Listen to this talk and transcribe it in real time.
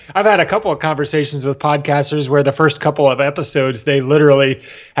I've had a couple of conversations with podcasters where the first couple of episodes, they literally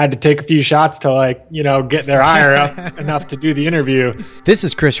had to take a few shots to get their ire up enough to do the interview. This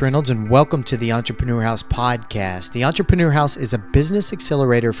is Chris Reynolds, and welcome to the Entrepreneur House podcast. The Entrepreneur House is a business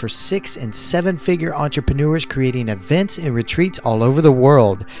accelerator for 6- and 7-figure entrepreneurs creating events and retreats all over the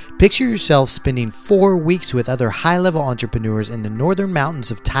world. Picture yourself spending 4 weeks with other high-level entrepreneurs in the northern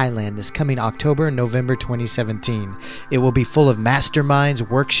mountains of Thailand this coming October and November 2017. It will be full of masterminds,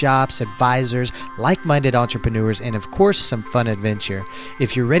 workshops, advisors, like-minded entrepreneurs, and of course, some fun adventure.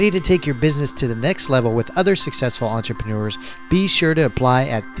 If you're ready to take your business to the next level with other successful entrepreneurs, be sure to apply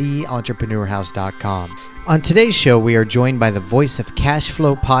at theentrepreneurhouse.com. On today's show, we are joined by the voice of cash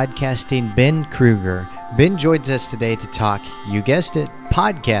flow podcasting, Ben Krueger. Ben joins us today to talk, you guessed it,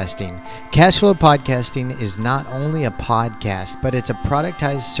 podcasting. Cashflow Podcasting is not only a podcast, but it's a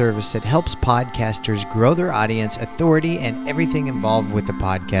productized service that helps podcasters grow their audience, authority, and everything involved with the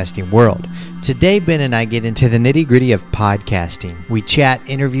podcasting world. Today, Ben and I get into the nitty-gritty of podcasting. We chat,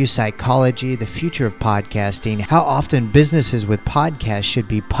 interview psychology, the future of podcasting, how often businesses with podcasts should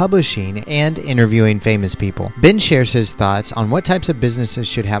be publishing, and interviewing famous people. Ben shares his thoughts on what types of businesses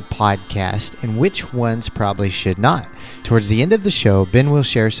should have podcasts and which ones probably should not. Towards the end of the show, Ben will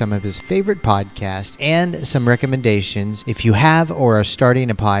share some of his favorite podcasts and some recommendations if you have or are starting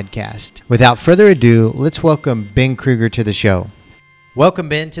a podcast. Without further ado, let's welcome Ben Krueger to the show. Welcome,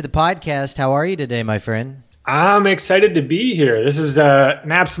 Ben, to the podcast. How are you today, my friend? I'm excited to be here. This is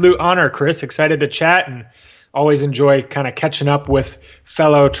an absolute honor, Chris. Excited to chat and always enjoy kind of catching up with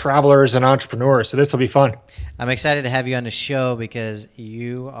fellow travelers and entrepreneurs. So this will be fun. I'm excited to have you on the show because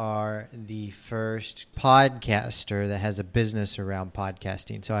you are the first podcaster that has a business around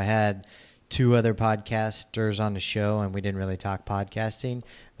podcasting. So I had 2 other podcasters on the show, and we didn't really talk podcasting,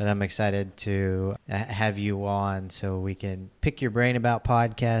 but I'm excited to have you on so we can pick your brain about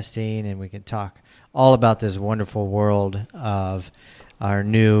podcasting and we can talk all about this wonderful world of our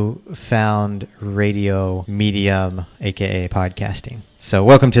new found radio medium, aka podcasting. So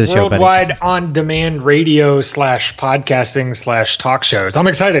welcome to the show, buddy. Worldwide on-demand radio / podcasting / talk shows. I'm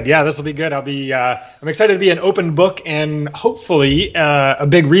excited. Yeah, this will be good. I'm excited to be an open book and hopefully a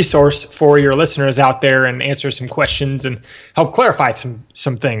big resource for your listeners out there and answer some questions and help clarify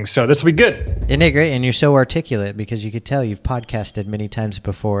some things. So this will be good. Isn't it great? And you're so articulate because you could tell you've podcasted many times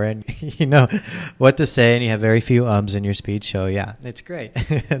before and you know what to say and you have very few ums in your speech. So yeah, it's great.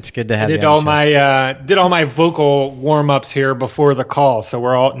 It's good to have you on the show. Did all my vocal warm-ups here before the call. So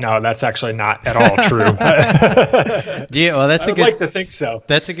no, that's actually not at all true. I would like to think so.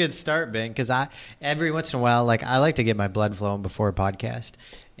 That's a good start, Ben, because every once in a while, I like to get my blood flowing before a podcast.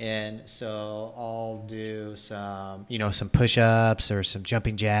 And so I'll do some push-ups or some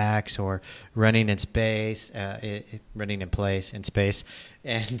jumping jacks or running in space, running in place in space.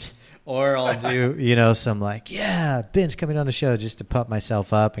 Or I'll do, some Ben's coming on the show just to pump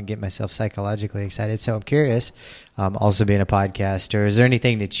myself up and get myself psychologically excited. So I'm curious, also being a podcaster, is there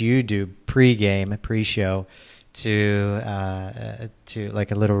anything that you do pre-show to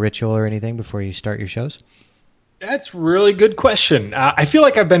like a little ritual or anything before you start your shows? That's a really good question. I feel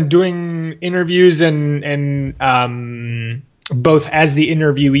like I've been doing interviews and both as the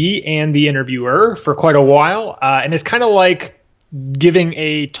interviewee and the interviewer for quite a while. And it's kind of like giving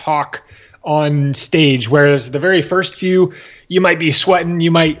a talk on stage, whereas the very first few, you might be sweating, you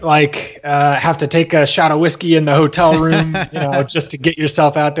might have to take a shot of whiskey in the hotel room, just to get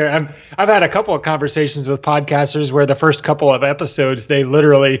yourself out there. I've had a couple of conversations with podcasters where the first couple of episodes, they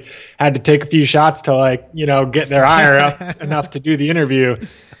literally had to take a few shots to get their ire up enough to do the interview.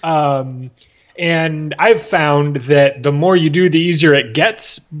 And I've found that the more you do, the easier it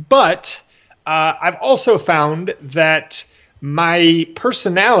gets. But I've also found that my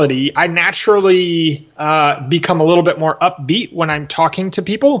personality, I naturally become a little bit more upbeat when I'm talking to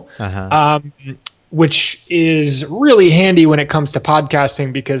people, which is really handy when it comes to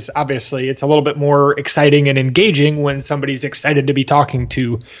podcasting because obviously it's a little bit more exciting and engaging when somebody's excited to be talking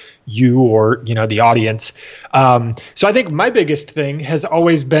to you or, the audience. So I think my biggest thing has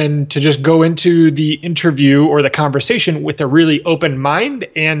always been to just go into the interview or the conversation with a really open mind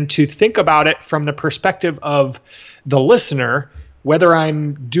and to think about it from the perspective of the listener, whether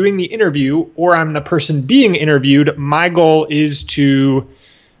I'm doing the interview or I'm the person being interviewed. My goal is to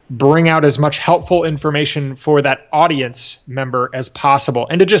bring out as much helpful information for that audience member as possible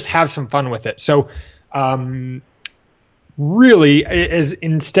and to just have some fun with it. So really, is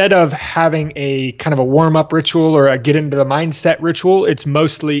instead of having a kind of a warm-up ritual or a get into the mindset ritual, it's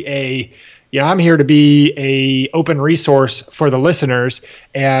mostly a I'm here to be a open resource for the listeners,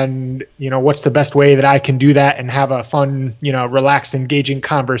 and what's the best way that I can do that and have a fun, relaxed, engaging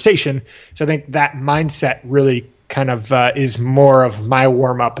conversation. So I think that mindset really kind of is more of my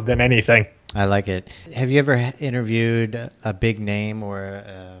warm up than anything. I like it. Have you ever interviewed a big name or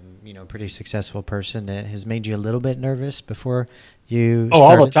pretty successful person that has made you a little bit nervous before you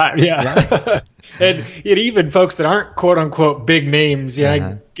started? All the time, yeah. and even folks that aren't quote unquote big names,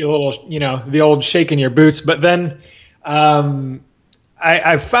 I get a little, the old shaking your boots. But then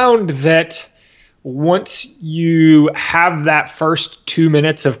I've found that once you have that first 2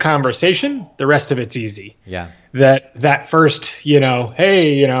 minutes of conversation, the rest of it's easy. Yeah. That first,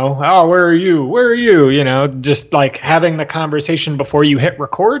 hey, oh, where are you? Where are you? Just like having the conversation before you hit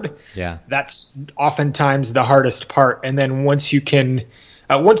record. Yeah. That's oftentimes the hardest part. And then once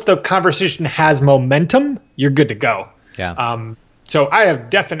the conversation has momentum, you're good to go. Yeah. So I have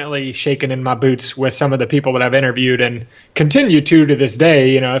definitely shaken in my boots with some of the people that I've interviewed and continue to this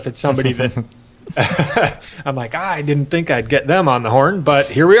day, if it's somebody that I'm like, I didn't think I'd get them on the horn, but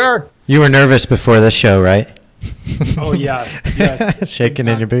here we are. You were nervous before this show, right? Oh yeah, yes. Shaking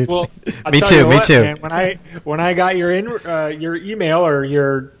in your boots. Well, me too. Man, when I got your email or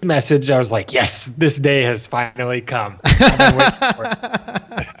your message, I was like, yes, this day has finally come. I've been waiting for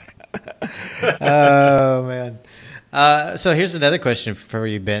it. Oh man. So here's another question for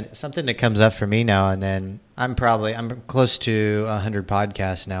you, Ben. Something that comes up for me now and then. I'm close to 100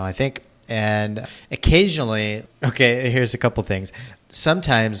 podcasts now, I think. And occasionally, here's a couple things.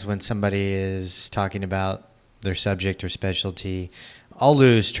 Sometimes when somebody is talking about their subject or specialty, I'll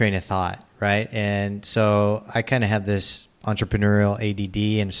lose train of thought, right? And so I kind of have this entrepreneurial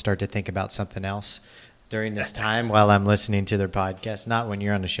ADD and start to think about something else during this time while I'm listening to their podcast. Not when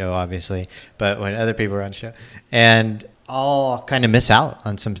you're on the show, obviously, but when other people are on the show. And I'll kind of miss out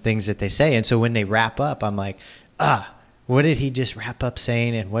on some things that they say. And so when they wrap up, I'm like, what did he just wrap up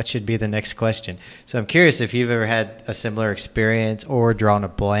saying, and what should be the next question? So I'm curious if you've ever had a similar experience or drawn a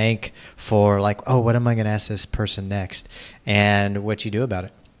blank for like, oh, what am I going to ask this person next, and what you do about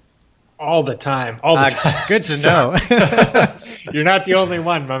it? All the time. All the time. Good to know. You're not the only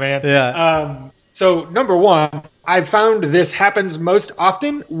one, my man. Yeah. So number one, I've found this happens most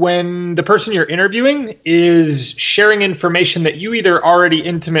often when the person you're interviewing is sharing information that you either already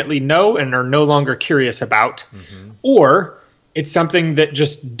intimately know and are no longer curious about, or it's something that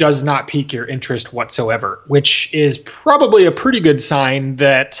just does not pique your interest whatsoever, which is probably a pretty good sign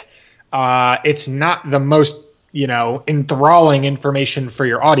that it's not the most, enthralling information for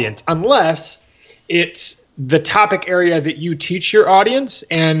your audience, unless it's the topic area that you teach your audience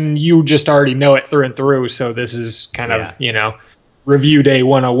and you just already know it through and through. So this is kind of, review day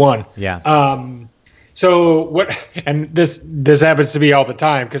 101. Yeah. So what, and this happens to be all the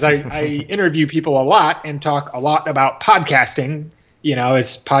time because I interview people a lot and talk a lot about podcasting.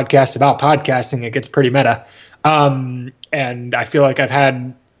 It's podcast about podcasting. It gets pretty meta. And I feel like I've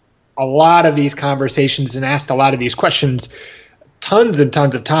had a lot of these conversations and asked a lot of these questions tons and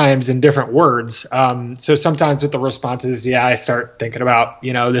tons of times in different words. So sometimes with the responses, I start thinking about,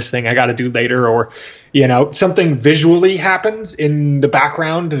 this thing I got to do later, or, something visually happens in the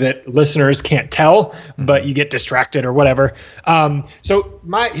background that listeners can't tell, but you get distracted or whatever. So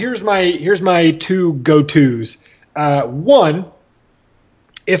here's my two go-tos. One,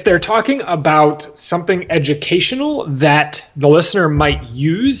 if they're talking about something educational that the listener might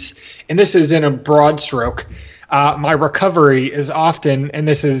use, and this is in a broad stroke, my recovery is often, and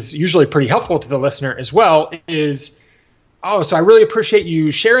this is usually pretty helpful to the listener as well, is, so I really appreciate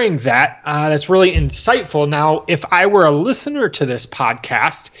you sharing that. That's really insightful. Now, if I were a listener to this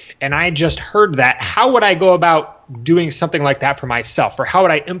podcast and I just heard that, how would I go about doing something like that for myself? Or how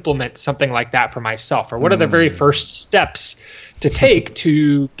would I implement something like that for myself? Or what are the very first steps to take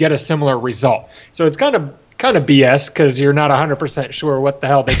to get a similar result? So it's kind of BS because you're not 100% sure what the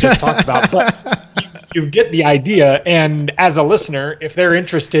hell they just talked about, but you get the idea. And as a listener, if they're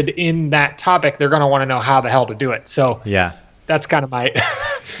interested in that topic, they're going to want to know how the hell to do it. So that's kind of my,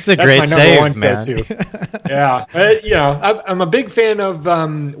 it's a great save, man. Yeah. I'm a big fan of,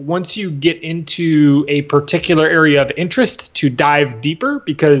 once you get into a particular area of interest, to dive deeper,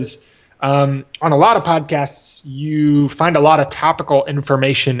 because on a lot of podcasts, you find a lot of topical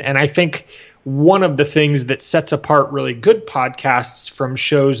information. And I think one of the things that sets apart really good podcasts from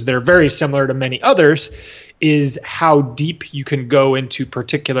shows that are very similar to many others is how deep you can go into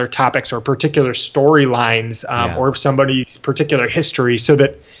particular topics or particular storylines, or somebody's particular history, so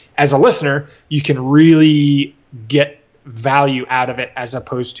that as a listener, you can really get value out of it as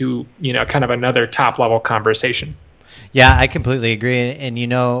opposed to, kind of another top level conversation. Yeah, I completely agree. And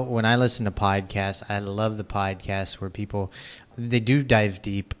when I listen to podcasts, I love the podcasts where people, they do dive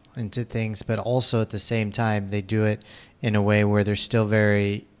deep into things, but also at the same time, they do it in a way where they're still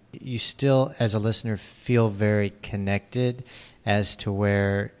you still, as a listener, feel very connected, as to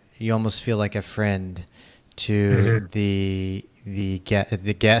where you almost feel like a friend to the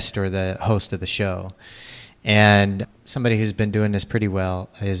guest or the host of the show. And somebody who's been doing this pretty well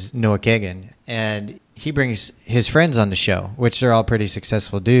is Noah Kagan. And he brings his friends on the show, which they're all pretty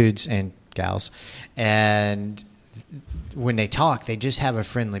successful dudes and gals. And when they talk, they just have a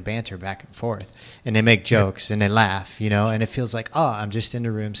friendly banter back and forth. And they make jokes and they laugh, and it feels like, I'm just in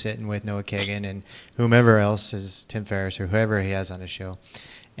the room sitting with Noah Kagan and whomever else is Tim Ferriss or whoever he has on the show.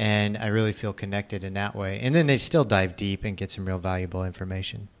 And I really feel connected in that way. And then they still dive deep and get some real valuable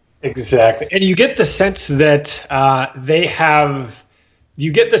information. Exactly. And you get the sense that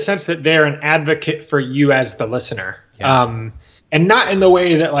you get the sense that they're an advocate for you as the listener. Yeah. And not in the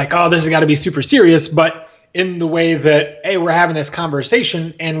way that like, this has got to be super serious, but in the way that, hey, we're having this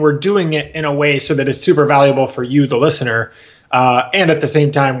conversation and we're doing it in a way so that it's super valuable for you, the listener. And at the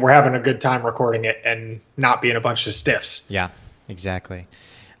same time, we're having a good time recording it and not being a bunch of stiffs. Yeah, exactly.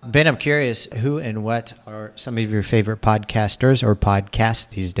 Ben, I'm curious, who and what are some of your favorite podcasters or podcasts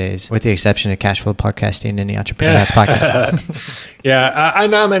these days, with the exception of Cashflow Podcasting and the Entrepreneur House Podcast? Yeah, I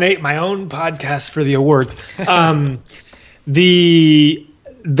nominate my own podcast for the awards.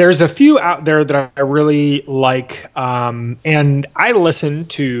 There's a few out there that I really like, and I listen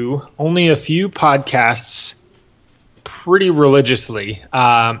to only a few podcasts pretty religiously.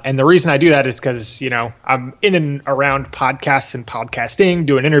 And the reason I do that is because, I'm in and around podcasts and podcasting,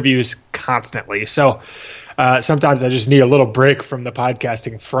 doing interviews constantly. So sometimes I just need a little break from the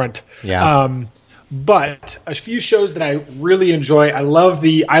podcasting front. Yeah. But a few shows that I really enjoy. I love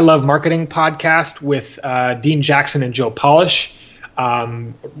the I Love Marketing podcast with Dean Jackson and Joe Polish.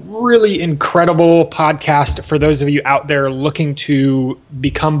 Really incredible podcast for those of you out there looking to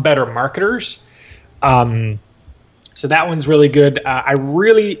become better marketers. So that one's really good. I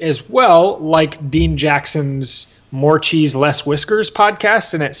really, as well, like Dean Jackson's More Cheese, Less Whiskers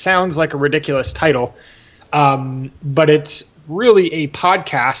podcast, and it sounds like a ridiculous title, but it's really a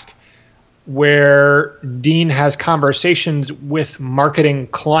podcast where Dean has conversations with marketing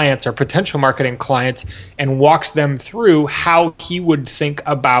clients or potential marketing clients and walks them through how he would think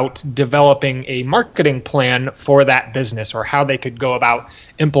about developing a marketing plan for that business, or how they could go about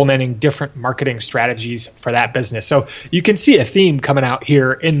implementing different marketing strategies for that business. So you can see a theme coming out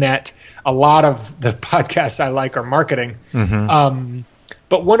here in that a lot of the podcasts I like are marketing. Mm-hmm.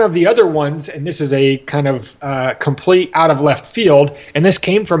 But one of the other ones, and this is a kind of complete out of left field, and this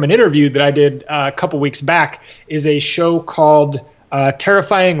came from an interview that I did a couple weeks back, is a show called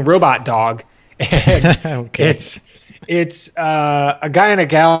Terrifying Robot Dog. And okay. It's a guy and a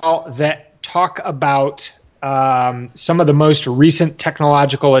gal that talk about some of the most recent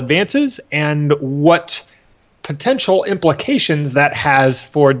technological advances and what potential implications that has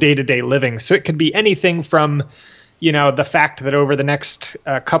for day-to-day living. So it could be anything from the fact that over the next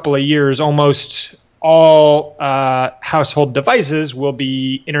couple of years, almost all household devices will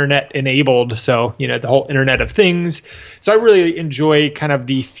be internet enabled. So, the whole Internet of Things. So I really enjoy kind of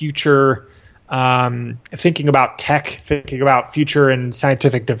the future, thinking about tech, thinking about future and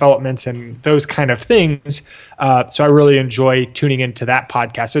scientific developments and those kind of things. So I really enjoy tuning into that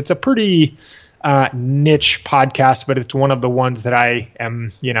podcast. So it's a pretty niche podcast, but it's one of the ones that I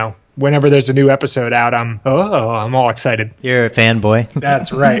am, whenever there's a new episode out, I'm all excited. You're a fanboy.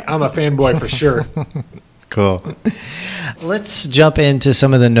 That's right. I'm a fanboy for sure. Cool. Let's jump into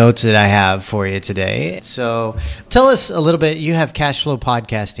some of the notes that I have for you today. So tell us a little bit. You have Cashflow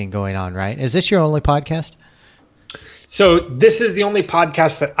Podcasting going on, right? Is this your only podcast? So this is the only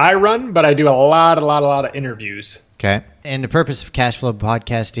podcast that I run, but I do a lot of interviews. Okay. And the purpose of Cashflow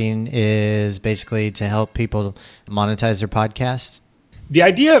Podcasting is basically to help people monetize their podcasts? The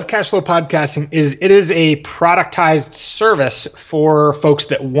idea of Cashflow Podcasting is it is a productized service for folks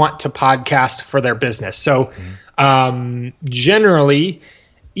that want to podcast for their business. So generally,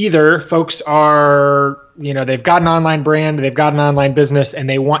 either folks are, they've got an online brand, they've got an online business, and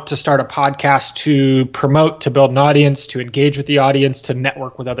they want to start a podcast to promote, to build an audience, to engage with the audience, to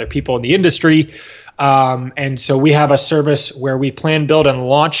network with other people in the industry. And so we have a service where we plan, build, and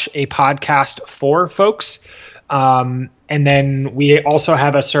launch a podcast for folks. And then we also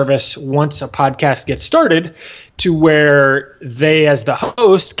have a service once a podcast gets started to where they, as the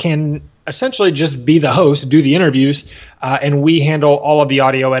host, can essentially just be the host, do the interviews, and we handle all of the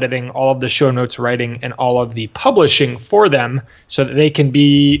audio editing, all of the show notes writing, and all of the publishing for them so that they can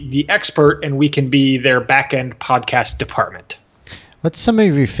be the expert and we can be their back-end podcast department. What's some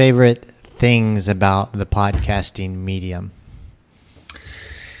of your favorite things about the podcasting medium?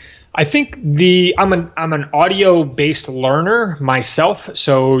 I think I'm an audio-based learner myself.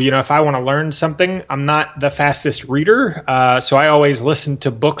 So, if I want to learn something, I'm not the fastest reader. So I always listen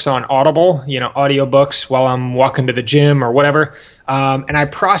to books on Audible, audiobooks while I'm walking to the gym or whatever. And I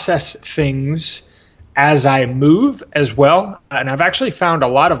process things as I move as well. And I've actually found a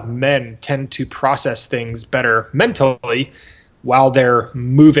lot of men tend to process things better mentally while they're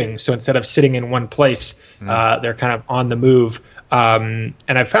moving. So instead of sitting in one place, they're kind of on the move. And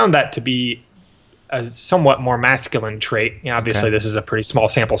I found that to be a somewhat more masculine trait. Obviously, This is a pretty small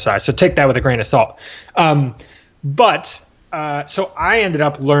sample size, so take that with a grain of salt. So I ended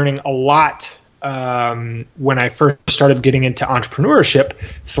up learning a lot when I first started getting into entrepreneurship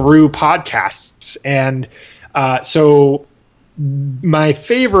through podcasts. And so my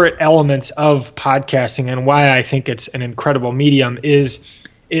favorite elements of podcasting and why I think it's an incredible medium is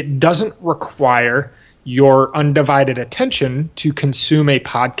it doesn't require your undivided attention to consume a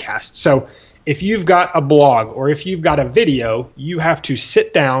podcast. So if you've got a blog or if you've got a video, you have to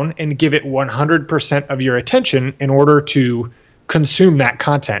sit down and give it 100% of your attention in order to consume that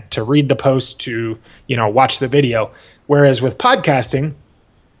content, to read the post, to, watch the video. Whereas with podcasting,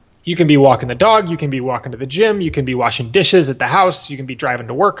 you can be walking the dog, you can be walking to the gym, you can be washing dishes at the house, you can be driving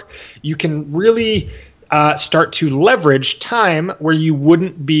to work. You can really start to leverage time where you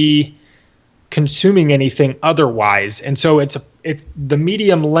wouldn't be consuming anything otherwise. And so it's the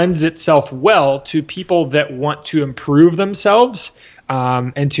medium lends itself well to people that want to improve themselves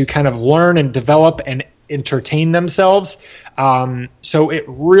and to kind of learn and develop and entertain themselves. So it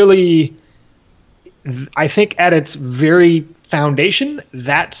really, I think at its very foundation,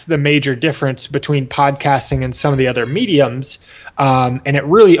 that's the major difference between podcasting and some of the other mediums. And it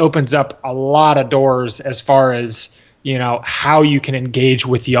really opens up a lot of doors as far as how you can engage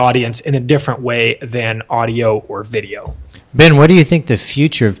with the audience in a different way than audio or video. Ben, what do you think the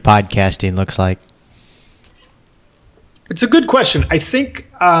future of podcasting looks like? It's a good question. I think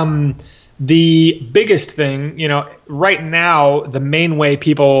the biggest thing, right now, the main way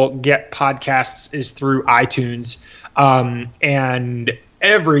people get podcasts is through iTunes. And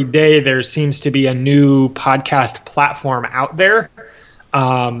every day there seems to be a new podcast platform out there.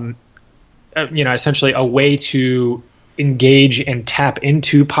 Essentially a way to engage and tap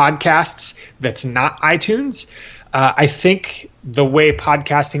into podcasts that's not iTunes. I think the way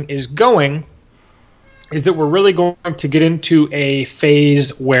podcasting is going is that we're really going to get into a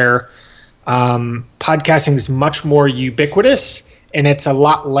phase where podcasting is much more ubiquitous and it's a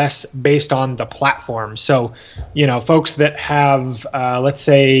lot less based on the platform. So, folks that have, let's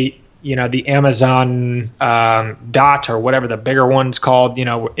say, the Amazon Dot or whatever the bigger one's called,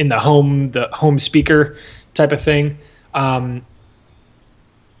 in the home speaker type of thing,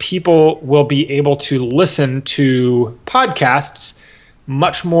 people will be able to listen to podcasts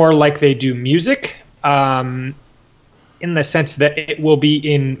much more like they do music, in the sense that it will be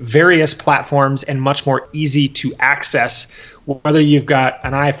in various platforms and much more easy to access, whether you've got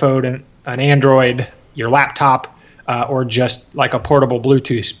an iPhone, an Android, your laptop, or just like a portable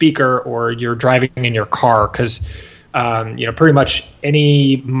Bluetooth speaker, or you're driving in your car, because pretty much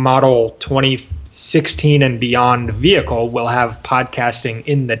any model 2016 and beyond vehicle will have podcasting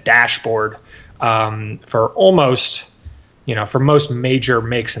in the dashboard for almost, for most major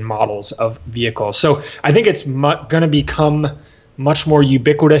makes and models of vehicles. So I think it's going to become much more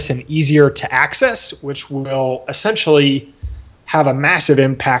ubiquitous and easier to access, which will essentially have a massive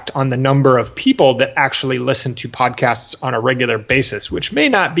impact on the number of people that actually listen to podcasts on a regular basis, which may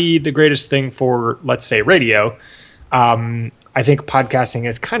not be the greatest thing for, let's say, radio. I think podcasting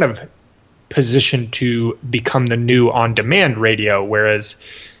is kind of positioned to become the new on-demand radio, whereas,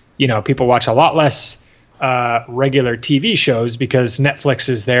 people watch a lot less regular TV shows because Netflix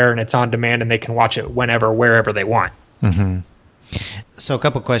is there and it's on demand and they can watch it whenever, wherever they want. Mm-hmm. So a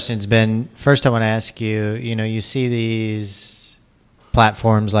couple questions, Ben. First, I want to ask you, you see these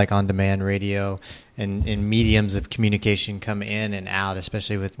platforms like on-demand radio and mediums of communication come in and out,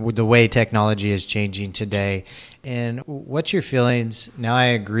 especially with the way technology is changing today. And what's your feelings? Now, I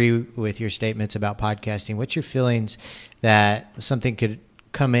agree with your statements about podcasting. What's your feelings that something could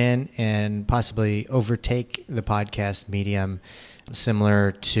come in and possibly overtake the podcast medium,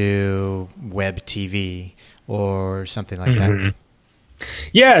 similar to web TV or something like that?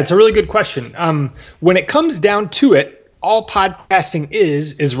 Yeah, it's a really good question. When it comes down to it, all podcasting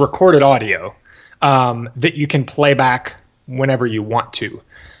is recorded audio that you can play back whenever you want to.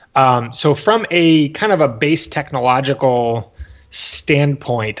 So from a kind of a base technological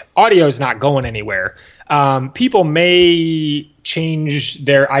standpoint, audio is not going anywhere. People may change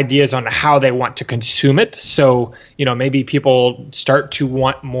their ideas on how they want to consume it. So, maybe people start to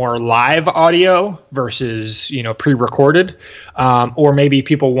want more live audio versus, pre-recorded, or maybe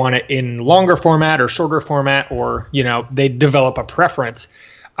people want it in longer format or shorter format, or, they develop a preference.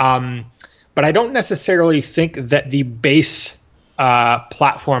 But I don't necessarily think that the base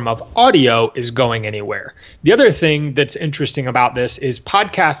platform of audio is going anywhere. The other thing that's interesting about this is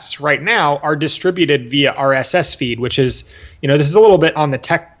podcasts right now are distributed via RSS feed, which is, this is a little bit on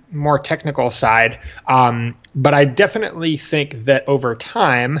the more technical side. But I definitely think that over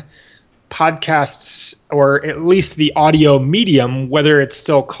time, podcasts, or at least the audio medium, whether it's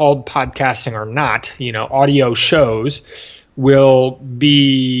still called podcasting or not, audio shows will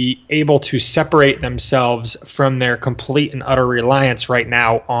be able to separate themselves from their complete and utter reliance right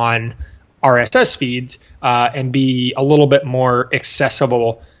now on RSS feeds and be a little bit more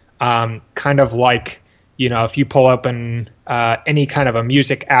accessible, kind of like, if you pull up any kind of a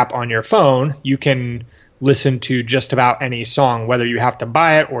music app on your phone, you can listen to just about any song, whether you have to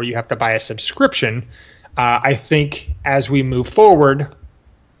buy it or you have to buy a subscription. I think as we move forward,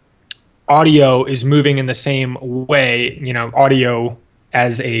 audio is moving in the same way, audio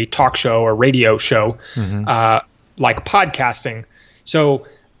as a talk show or radio show, like podcasting. So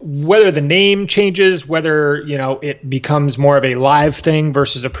whether the name changes, whether, it becomes more of a live thing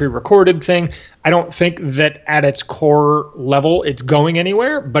versus a pre-recorded thing, I don't think that at its core level it's going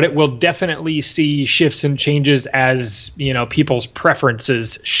anywhere, but it will definitely see shifts and changes as, people's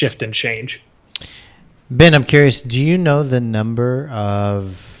preferences shift and change. Ben, I'm curious, do you know the number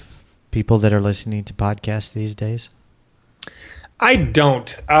of people that are listening to podcasts these days? I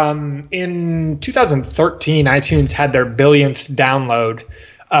don't. In 2013, iTunes had their billionth download.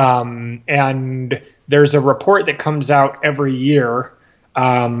 And there's a report that comes out every year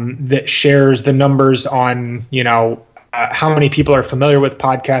that shares the numbers on, how many people are familiar with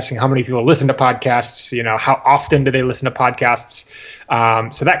podcasting, how many people listen to podcasts, how often do they listen to podcasts.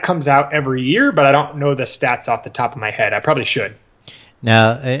 So that comes out every year, but I don't know the stats off the top of my head. I probably should.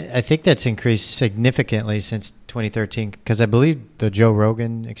 Now, I think that's increased significantly since 2013, because I believe the Joe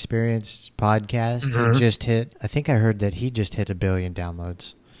Rogan Experience podcast just hit, I think I heard that he just hit 1 billion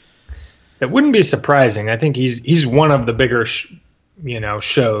downloads. That wouldn't be surprising. I think he's one of the bigger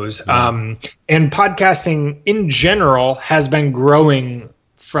shows. Yeah. And podcasting in general has been growing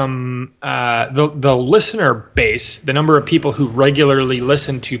from the listener base. The number of people who regularly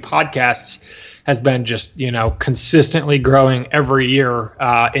listen to podcasts has been just, consistently growing every year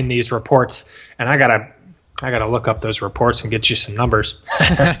in these reports. And I gotta look up those reports and get you some numbers.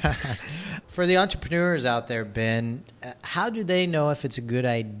 For the entrepreneurs out there, Ben, how do they know if it's a good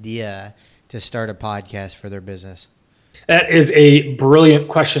idea to start a podcast for their business? That is a brilliant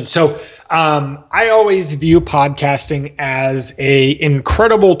question. So I always view podcasting as an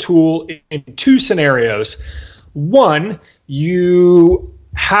incredible tool in two scenarios. One, you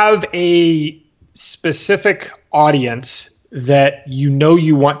have a specific audience that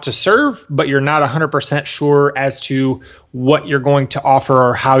you want to serve, but you're not 100% sure as to what you're going to offer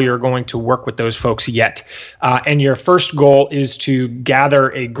or how you're going to work with those folks yet. And your first goal is to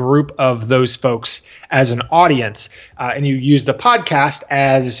gather a group of those folks as an audience. And you use the podcast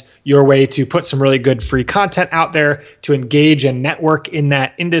as your way to put some really good free content out there, to engage and network in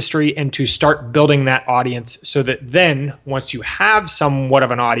that industry, and to start building that audience so that then once you have somewhat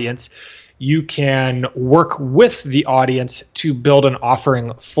of an audience, you can work with the audience to build an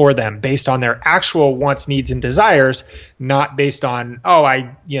offering for them based on their actual wants, needs, and desires, not based on,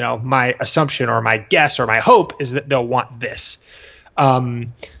 my assumption or my guess or my hope is that they'll want this.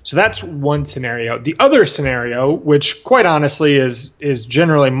 So that's one scenario. The other scenario, which quite honestly is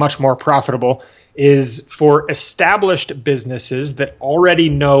generally much more profitable, is for established businesses that already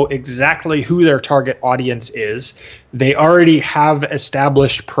know exactly who their target audience is. They already have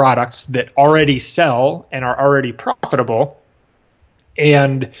established products that already sell and are already profitable,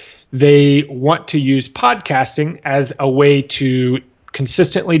 and they want to use podcasting as a way to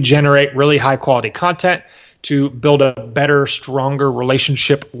consistently generate really high quality content, to build a better, stronger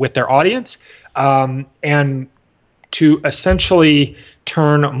relationship with their audience, and to essentially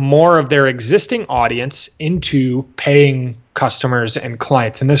turn more of their existing audience into paying customers and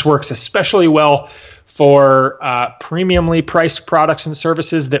clients. And this works especially well for premiumly priced products and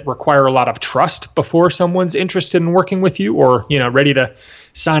services that require a lot of trust before someone's interested in working with you or, ready to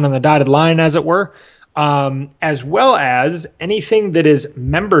sign on the dotted line, as it were. as well as anything that is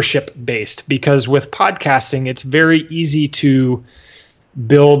membership based, because with podcasting, it's very easy to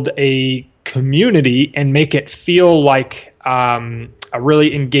build a community and make it feel like a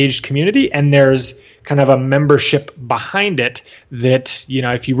really engaged community. And there's kind of a membership behind it that,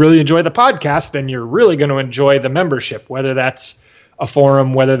 if you really enjoy the podcast, then you're really going to enjoy the membership, whether that's a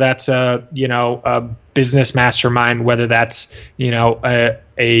forum, whether that's a business mastermind, whether that's,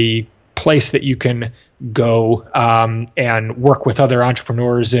 a place that you can go and work with other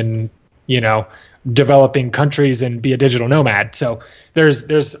entrepreneurs in, developing countries and be a digital nomad. So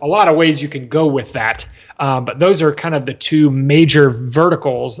there's a lot of ways you can go with that. But those are kind of the two major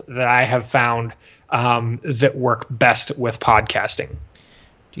verticals that I have found that work best with podcasting.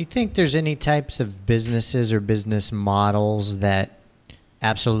 Do you think there's any types of businesses or business models that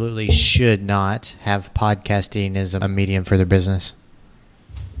absolutely should not have podcasting as a medium for their business?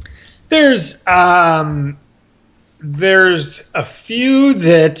 There's a few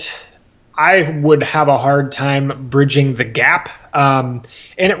that I would have a hard time bridging the gap. And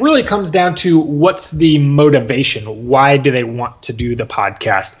it really comes down to what's the motivation? Why do they want to do the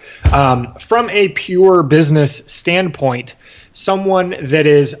podcast? From a pure business standpoint, someone that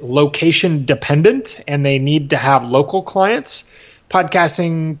is location dependent and they need to have local clients,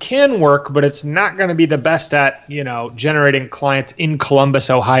 podcasting can work, but it's not going to be the best at, generating clients in Columbus,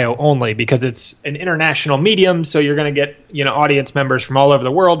 Ohio only, because it's an international medium. So you're going to get, audience members from all over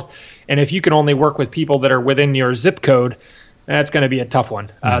the world. And if you can only work with people that are within your zip code, that's going to be a tough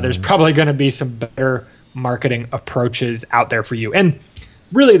one. There's probably going to be some better marketing approaches out there for you. And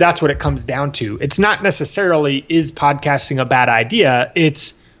really, that's what it comes down to. It's not necessarily, is podcasting a bad idea?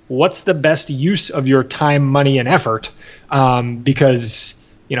 It's what's the best use of your time, money, and effort? Because,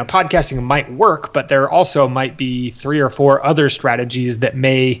 podcasting might work, but there also might be 3 or 4 other strategies that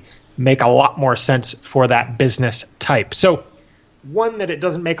may make a lot more sense for that business type. So one that it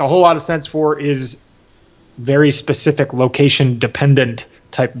doesn't make a whole lot of sense for is very specific location dependent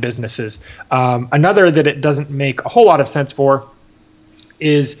type businesses. Another that it doesn't make a whole lot of sense for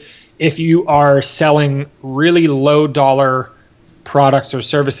is if you are selling really low dollar products or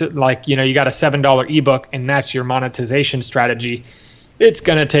services, like, you got a $7 ebook and that's your monetization strategy. It's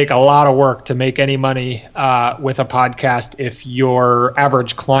going to take a lot of work to make any money with a podcast if your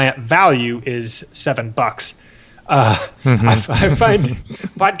average client value is $7. I find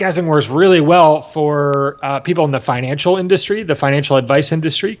podcasting works really well for people in the financial industry, the financial advice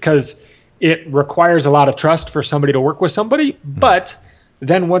industry, because it requires a lot of trust for somebody to work with somebody. But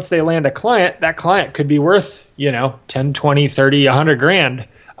then once they land a client, that client could be worth, 10, 20, 30, 100 grand.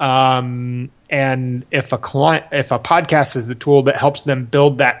 And if a podcast is the tool that helps them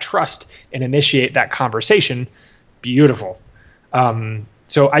build that trust and initiate that conversation, beautiful.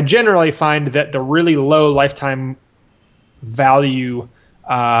 So I generally find that the really low lifetime value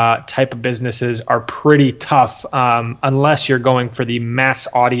type of businesses are pretty tough unless you're going for the mass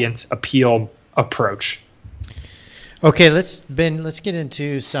audience appeal approach. Okay, let's get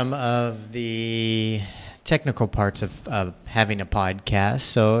into some of the technical parts of having a podcast.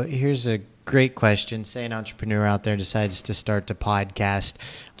 So here's a great question. Say an entrepreneur out there decides to start a podcast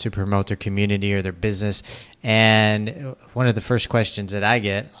to promote their community or their business. And one of the first questions that I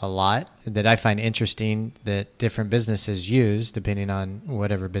get a lot that I find interesting that different businesses use, depending on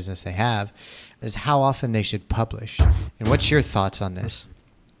whatever business they have, is how often they should publish. And what's your thoughts on this?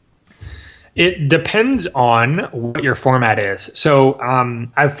 It depends on what your format is. So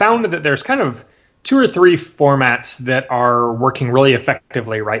I've found that there's kind of 2 or 3 formats that are working really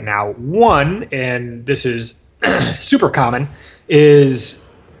effectively right now. One, and this is super common, is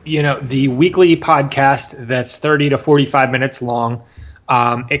the weekly podcast that's 30 to 45 minutes long.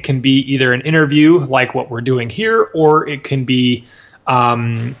 It can be either an interview like what we're doing here, or it can be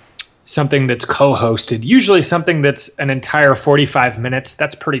something that's co-hosted, usually something that's an entire 45 minutes.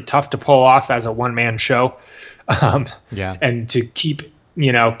 That's pretty tough to pull off as a one-man show. And to keep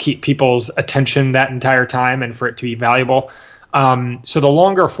people's attention that entire time and for it to be valuable. So the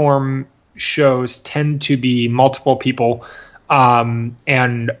longer form shows tend to be multiple people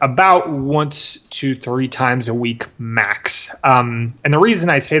and about 1 to 3 times a week max. And the reason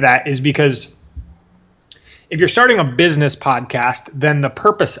I say that is because if you're starting a business podcast, then the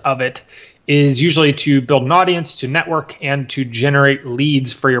purpose of it is usually to build an audience, to network, and to generate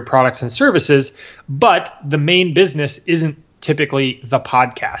leads for your products and services. But the main business isn't typically the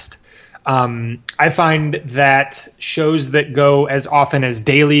podcast. I find that shows that go as often as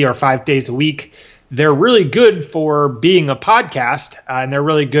daily or 5 days a week, they're really good for being a podcast, and they're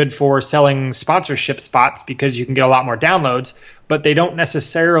really good for selling sponsorship spots because you can get a lot more downloads. but they don't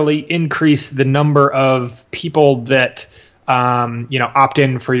necessarily increase the number of people that opt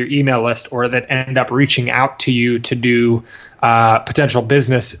in for your email list or that end up reaching out to you to do potential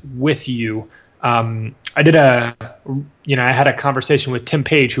business with you. I had a conversation with Tim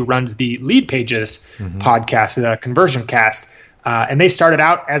Page, who runs the Lead Pages podcast, the Conversion Cast. And they started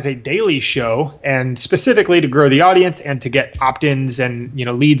out as a daily show, and specifically to grow the audience and to get opt-ins and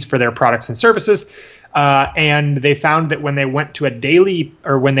leads for their products and services. And they found that when they went to a weekly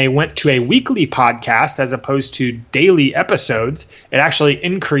podcast as opposed to daily episodes, it actually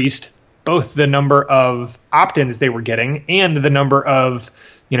increased both the number of opt-ins they were getting and the number of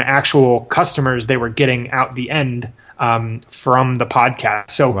actual customers they were getting out the end from the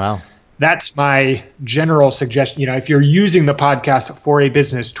podcast. So wow. That's my general suggestion. If you're using the podcast for a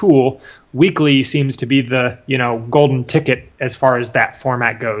business tool, weekly seems to be the golden ticket as far as that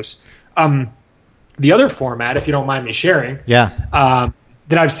format goes. The other format, if you don't mind me sharing, that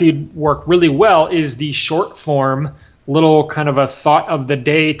I've seen work really well is the short form, little kind of a thought of the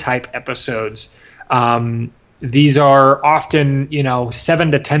day type episodes. These are often,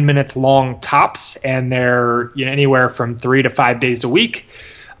 7 to 10 minutes long tops, and they're anywhere from 3 to 5 days a week.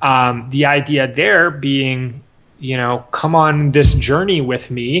 The idea there being, come on this journey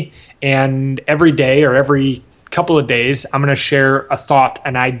with me, and every day or every couple of days, I'm going to share a thought,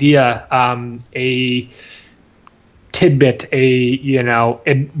 an idea, a tidbit,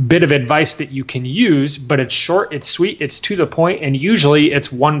 a bit of advice that you can use, but it's short, it's sweet, it's to the point, and usually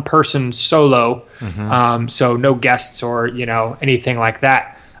it's one person solo, so no guests or anything like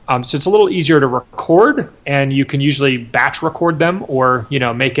that. So it's a little easier to record, and you can usually batch record them or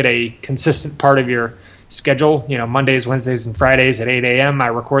make it a consistent part of your schedule. Mondays, Wednesdays, and Fridays at 8 a.m. I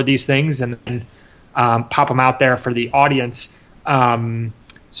record these things and then pop them out there for the audience.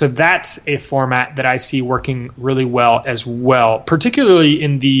 So that's a format that I see working really well as well, particularly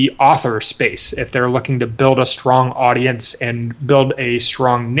in the author space, if they're looking to build a strong audience and build a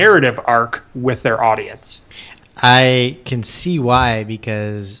strong narrative arc with their audience. I can see why,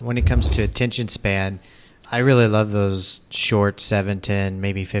 because when it comes to attention span, I really love those short 7, 10,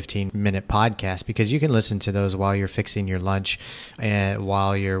 maybe 15-minute podcasts, because you can listen to those while you're fixing your lunch, and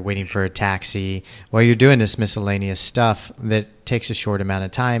while you're waiting for a taxi, while you're doing this miscellaneous stuff that takes a short amount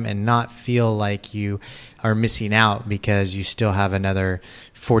of time, and not feel like you are missing out because you still have another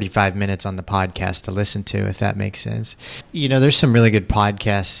 45 minutes on the podcast to listen to, if that makes sense. There's some really good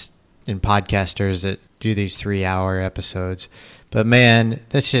podcasts and podcasters that do these 3-hour episodes. But man,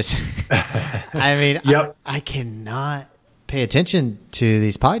 that's just, Yep. I cannot pay attention to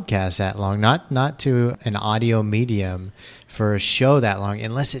these podcasts that long, not to an audio medium for a show that long,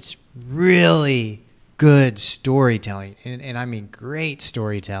 unless it's really good storytelling. And I mean, great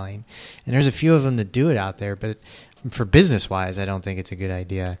storytelling. And there's a few of them that do it out there, but for business wise, I don't think it's a good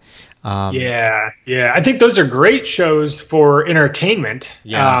idea. Yeah. I think those are great shows for entertainment.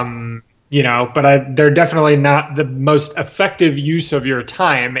 Yeah. But they're definitely not the most effective use of your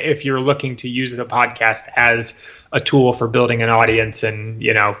time if you're looking to use the podcast as a tool for building an audience and,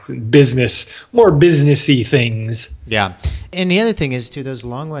 more businessy things. Yeah. And the other thing is, too, those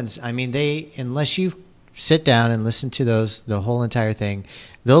long ones, unless you sit down and listen to those, the whole entire thing,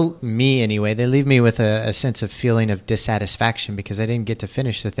 they leave me with a sense of feeling of dissatisfaction because I didn't get to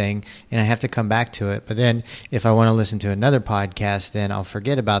finish the thing and I have to come back to it. But then if I want to listen to another podcast, then I'll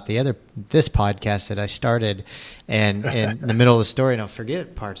forget about this podcast that I started and in the middle of the story, and I'll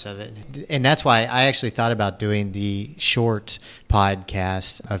forget parts of it. And that's why I actually thought about doing the short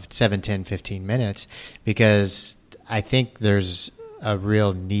podcast of 7, 10, 15 minutes, because I think there's a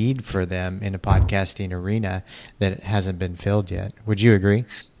real need for them in a podcasting arena that hasn't been filled yet. Would you agree?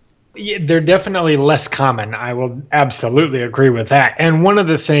 Yeah, they're definitely less common. I will absolutely agree with that. And one of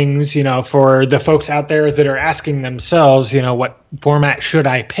the things, for the folks out there that are asking themselves, what format should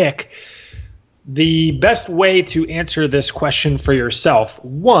I pick? The best way to answer this question for yourself,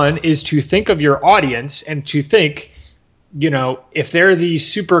 one, is to think of your audience and to think, if they're the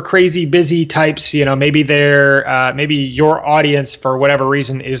super crazy busy types, maybe maybe your audience for whatever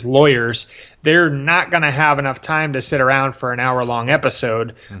reason is lawyers. They're not going to have enough time to sit around for an hour-long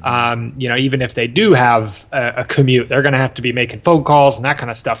episode. Mm-hmm. Even if they do have a commute, they're going to have to be making phone calls and that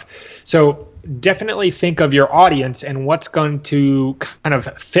kind of stuff. So definitely think of your audience and what's going to kind of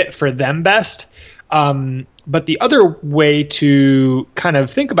fit for them best. But the other way to kind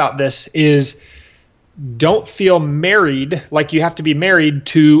of think about this is, don't feel married, like you have to be married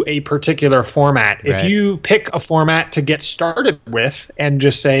to a particular format. Right. If you pick a format to get started with and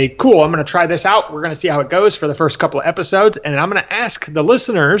just say, cool, I'm going to try this out. We're going to see how it goes for the first couple of episodes. And I'm going to ask the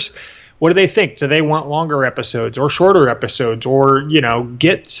listeners what do they think? Do they want longer episodes or shorter episodes, or,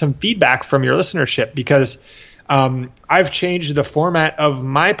 get some feedback from your listenership? Because I've changed the format of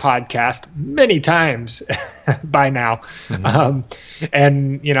my podcast many times by now. And,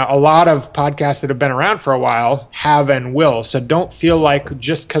 a lot of podcasts that have been around for a while have and will. So don't feel like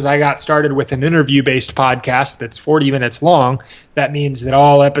just because I got started with an interview-based podcast that's 40 minutes long, that means that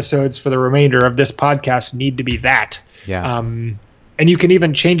all episodes for the remainder of this podcast need to be that. Yeah. And you can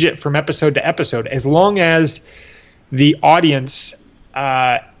even change it from episode to episode as long as the audience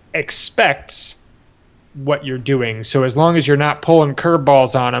expects what you're doing. So as long as you're not pulling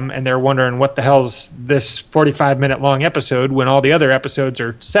curveballs on them and they're wondering what the hell's this 45-minute long episode when all the other episodes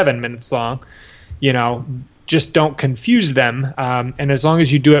are 7 minutes long, just don't confuse them. And as long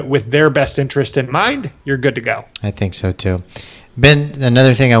as you do it with their best interest in mind, you're good to go. I think so too. Ben,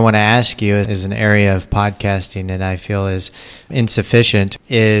 another thing I want to ask you is an area of podcasting that I feel is insufficient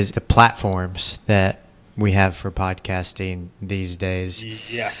is the platforms that we have for podcasting these days.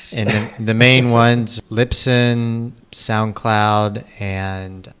 Yes. And the main ones, Libsyn, SoundCloud,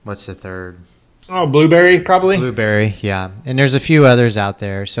 and what's the third? Oh, Blueberry, probably. Blueberry, yeah. And there's a few others out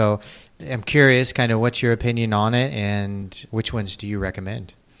there. So I'm curious, kind of what's your opinion on it, and which ones do you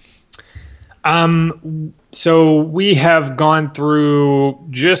recommend? So we have gone through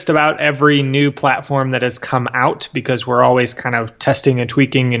just about every new platform that has come out because we're always kind of testing and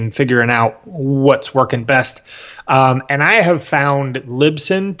tweaking and figuring out what's working best. And I have found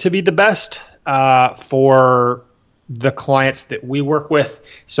Libsyn to be the best for the clients that we work with.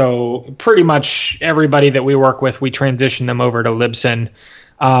 So pretty much everybody that we work with, we transition them over to Libsyn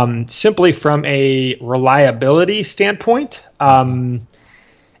simply from a reliability standpoint.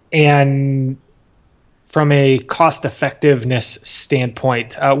 And from a cost effectiveness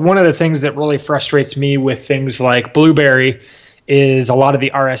standpoint, one of the things that really frustrates me with things like Blueberry is a lot of the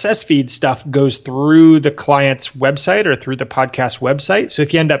RSS feed stuff goes through the client's website or through the podcast website. So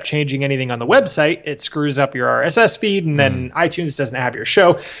if you end up changing anything on the website, it screws up your RSS feed, and then iTunes doesn't have your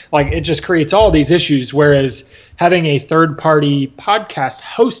show. Like, it just creates all these issues. Whereas having a third-party podcast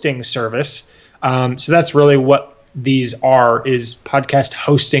hosting service, so that's really what these is podcast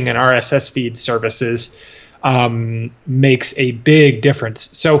hosting and RSS feed services, makes a big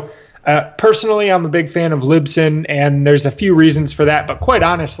difference. So personally, I'm a big fan of Libsyn, and there's a few reasons for that. But quite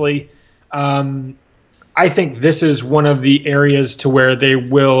honestly, I think this is one of the areas to where there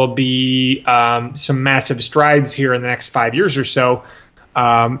will be some massive strides here in the next 5 years or so.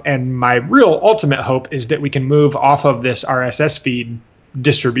 And my real ultimate hope is that we can move off of this RSS feed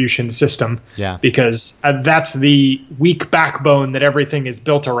distribution system, because that's the weak backbone that everything is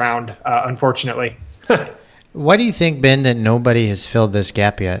built around, unfortunately. Why do you think, Ben, that nobody has filled this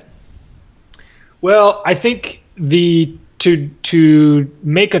gap yet? Well, I think to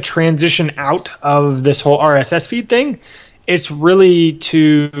make a transition out of this whole RSS feed thing, it's really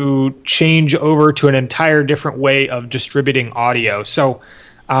to change over to an entire different way of distributing audio. So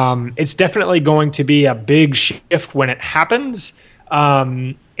it's definitely going to be a big shift when it happens.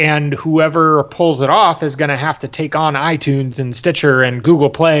 And whoever pulls it off is going to have to take on iTunes and Stitcher and Google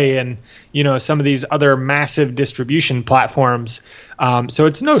Play and, some of these other massive distribution platforms. So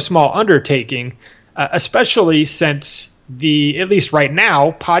it's no small undertaking, especially since at least right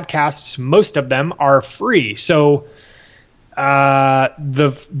now, podcasts, most of them are free. So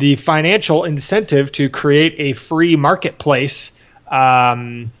the financial incentive to create a free marketplace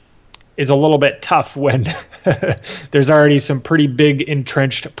is a little bit tough when there's already some pretty big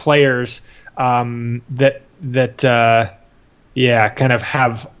entrenched players that kind of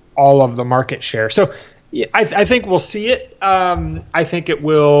have all of the market share. So I think we'll see it. I think it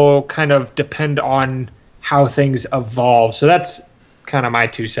will kind of depend on how things evolve. So that's kind of my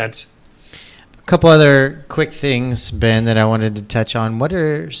 2 cents. A couple other quick things, Ben, that I wanted to touch on. What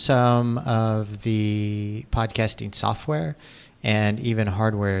are some of the podcasting software and even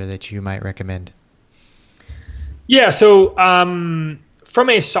hardware that you might recommend? Yeah, so from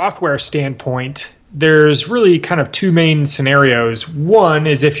a software standpoint, there's really kind of 2 main scenarios. One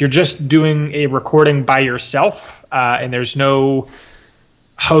is if you're just doing a recording by yourself and there's no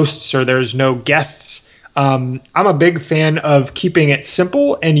hosts or there's no guests. I'm a big fan of keeping it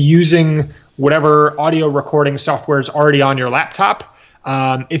simple and using whatever audio recording software is already on your laptop.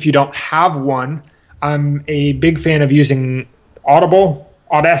 If you don't have one, I'm a big fan of using Audible.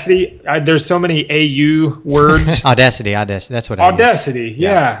 Audacity. There's so many AU words. Audacity. That's what I use. Audacity.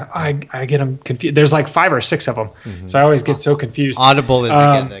 Yeah. I get them confused. There's like 5 or 6 of them. Mm-hmm. So I always get so confused. Audible is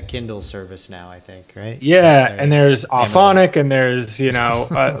again the Kindle service now, I think, right? Yeah. And there's Auphonic and there's,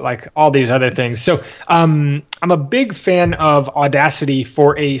 like all these other things. So I'm a big fan of Audacity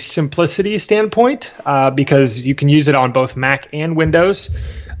for a simplicity standpoint because you can use it on both Mac and Windows.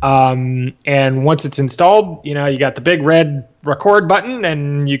 And once it's installed, you got the big red record button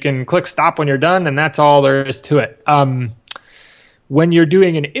and you can click stop when you're done, and that's all there is to it. When you're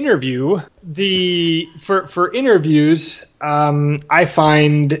doing an interview, for interviews, I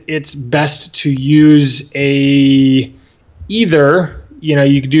find it's best to use either,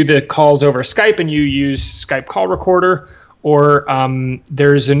 you can do the calls over Skype and you use Skype call recorder, or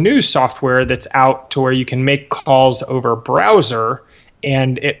there's a new software that's out to where you can make calls over browser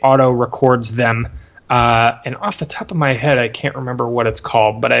and it auto records them. And off the top of my head, I can't remember what it's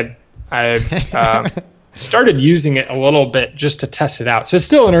called, but I've started using it a little bit just to test it out. So it's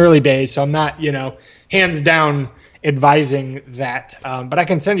still in early days, so I'm not, hands down advising that. But I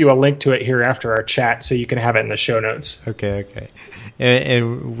can send you a link to it here after our chat so you can have it in the show notes. Okay.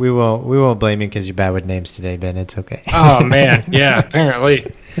 And we won't blame you because you're bad with names today, Ben. It's okay. Oh, man. Yeah,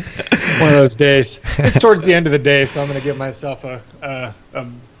 apparently. One of those days. It's towards the end of the day, so I'm going to give myself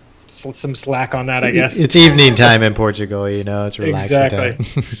some slack on that, I guess. It's evening time in Portugal, it's relaxing exactly.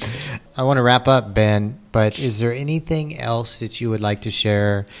 time. I want to wrap up, Ben, but is there anything else that you would like to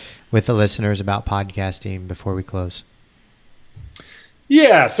share with the listeners about podcasting before we close?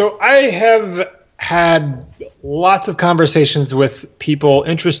 Yeah, so I have had lots of conversations with people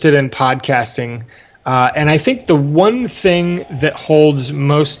interested in podcasting. And I think the one thing that holds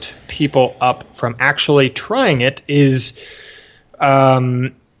most people up from actually trying it is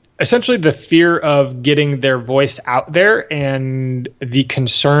essentially the fear of getting their voice out there and the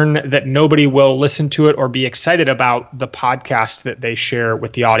concern that nobody will listen to it or be excited about the podcast that they share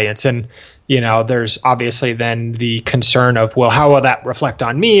with the audience. And, there's obviously then the concern of, well, how will that reflect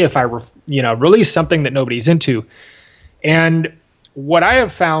on me if I, release something that nobody's into? And what I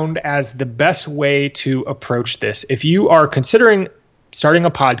have found as the best way to approach this, if you are considering starting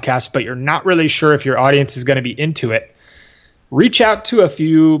a podcast, but you're not really sure if your audience is going to be into it, reach out to a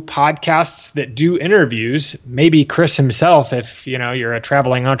few podcasts that do interviews, maybe Chris himself, if you're a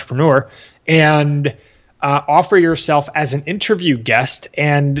traveling entrepreneur, and offer yourself as an interview guest.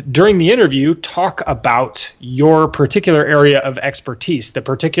 And during the interview, talk about your particular area of expertise, the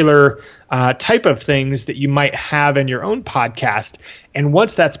particular type of things that you might have in your own podcast. And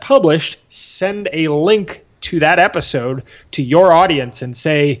once that's published, send a link to that episode to your audience and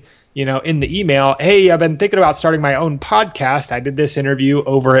say, in the email, hey, I've been thinking about starting my own podcast. I did this interview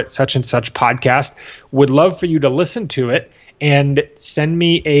over at such and such podcast. Would love for you to listen to it and send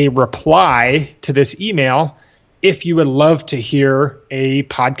me a reply to this email if you would love to hear a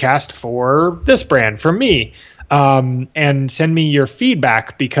podcast for this brand, for me. And send me your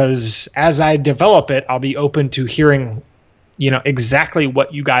feedback, because as I develop it, I'll be open to hearing exactly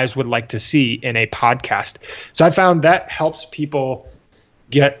what you guys would like to see in a podcast. So I found that helps people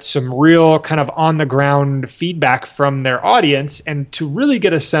get some real kind of on the ground feedback from their audience, and to really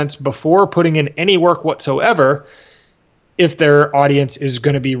get a sense before putting in any work whatsoever if their audience is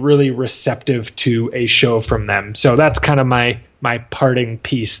going to be really receptive to a show from them. So that's kind of my parting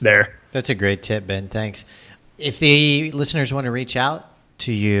piece there. That's a great tip, Ben. Thanks. If the listeners want to reach out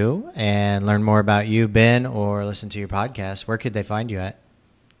to you and learn more about you, Ben, or listen to your podcast, where could they find you at?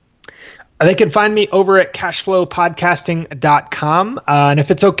 They can find me over at cashflowpodcasting.com. And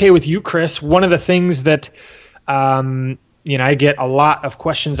if it's okay with you, Chris, one of the things that I get a lot of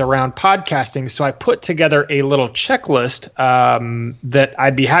questions around podcasting, so I put together a little checklist that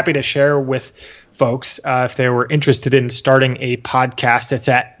I'd be happy to share with folks if they were interested in starting a podcast. It's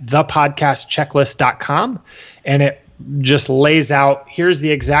at thepodcastchecklist.com, and it just lays out, here's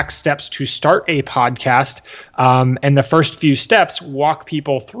the exact steps to start a podcast. And the first few steps walk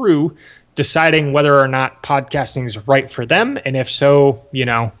people through deciding whether or not podcasting is right for them. And if so,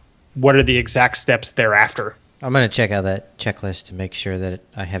 what are the exact steps thereafter? I'm going to check out that checklist to make sure that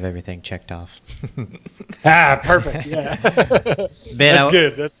I have everything checked off. Perfect. Yeah. Ben, that's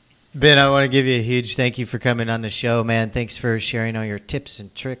good. Ben, I want to give you a huge thank you for coming on the show, man. Thanks for sharing all your tips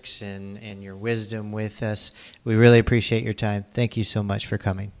and tricks and your wisdom with us. We really appreciate your time. Thank you so much for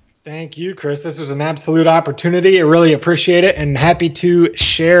coming. Thank you, Chris. This was an absolute opportunity. I really appreciate it, and happy to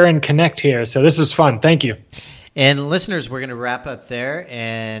share and connect here. So this is fun. Thank you. And listeners, we're going to wrap up there,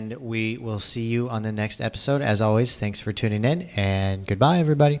 and we will see you on the next episode. As always, thanks for tuning in, and goodbye,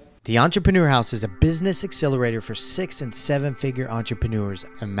 everybody. The Entrepreneur House is a business accelerator for 6 and 7 figure entrepreneurs.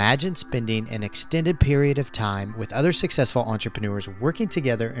 Imagine spending an extended period of time with other successful entrepreneurs working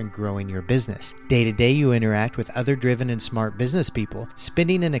together and growing your business. Day to day, you interact with other driven and smart business people.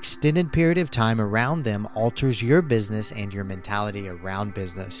 Spending an extended period of time around them alters your business and your mentality around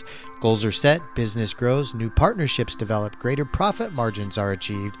business. Goals are set, business grows, new partnerships develop, greater profit margins are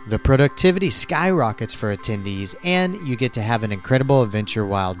achieved, the productivity skyrockets for attendees, and you get to have an incredible adventure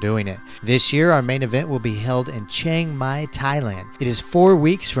while doing it. This year, our main event will be held in Chiang Mai, Thailand. It is 4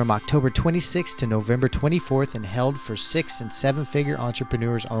 weeks from October 26th to November 24th and held for 6 and 7 figure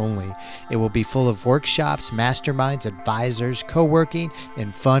entrepreneurs only. It will be full of workshops, masterminds, advisors, co-working,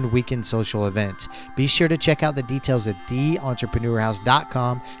 and fun weekend social events. Be sure to check out the details at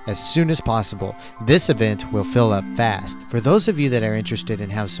theentrepreneurhouse.com as soon as possible. This event will fill up fast. For those of you that are interested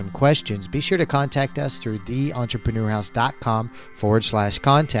and have some questions, be sure to contact us through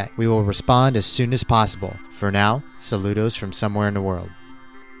theentrepreneurhouse.com/contact. We will respond as soon as possible. For now, saludos from somewhere in the world.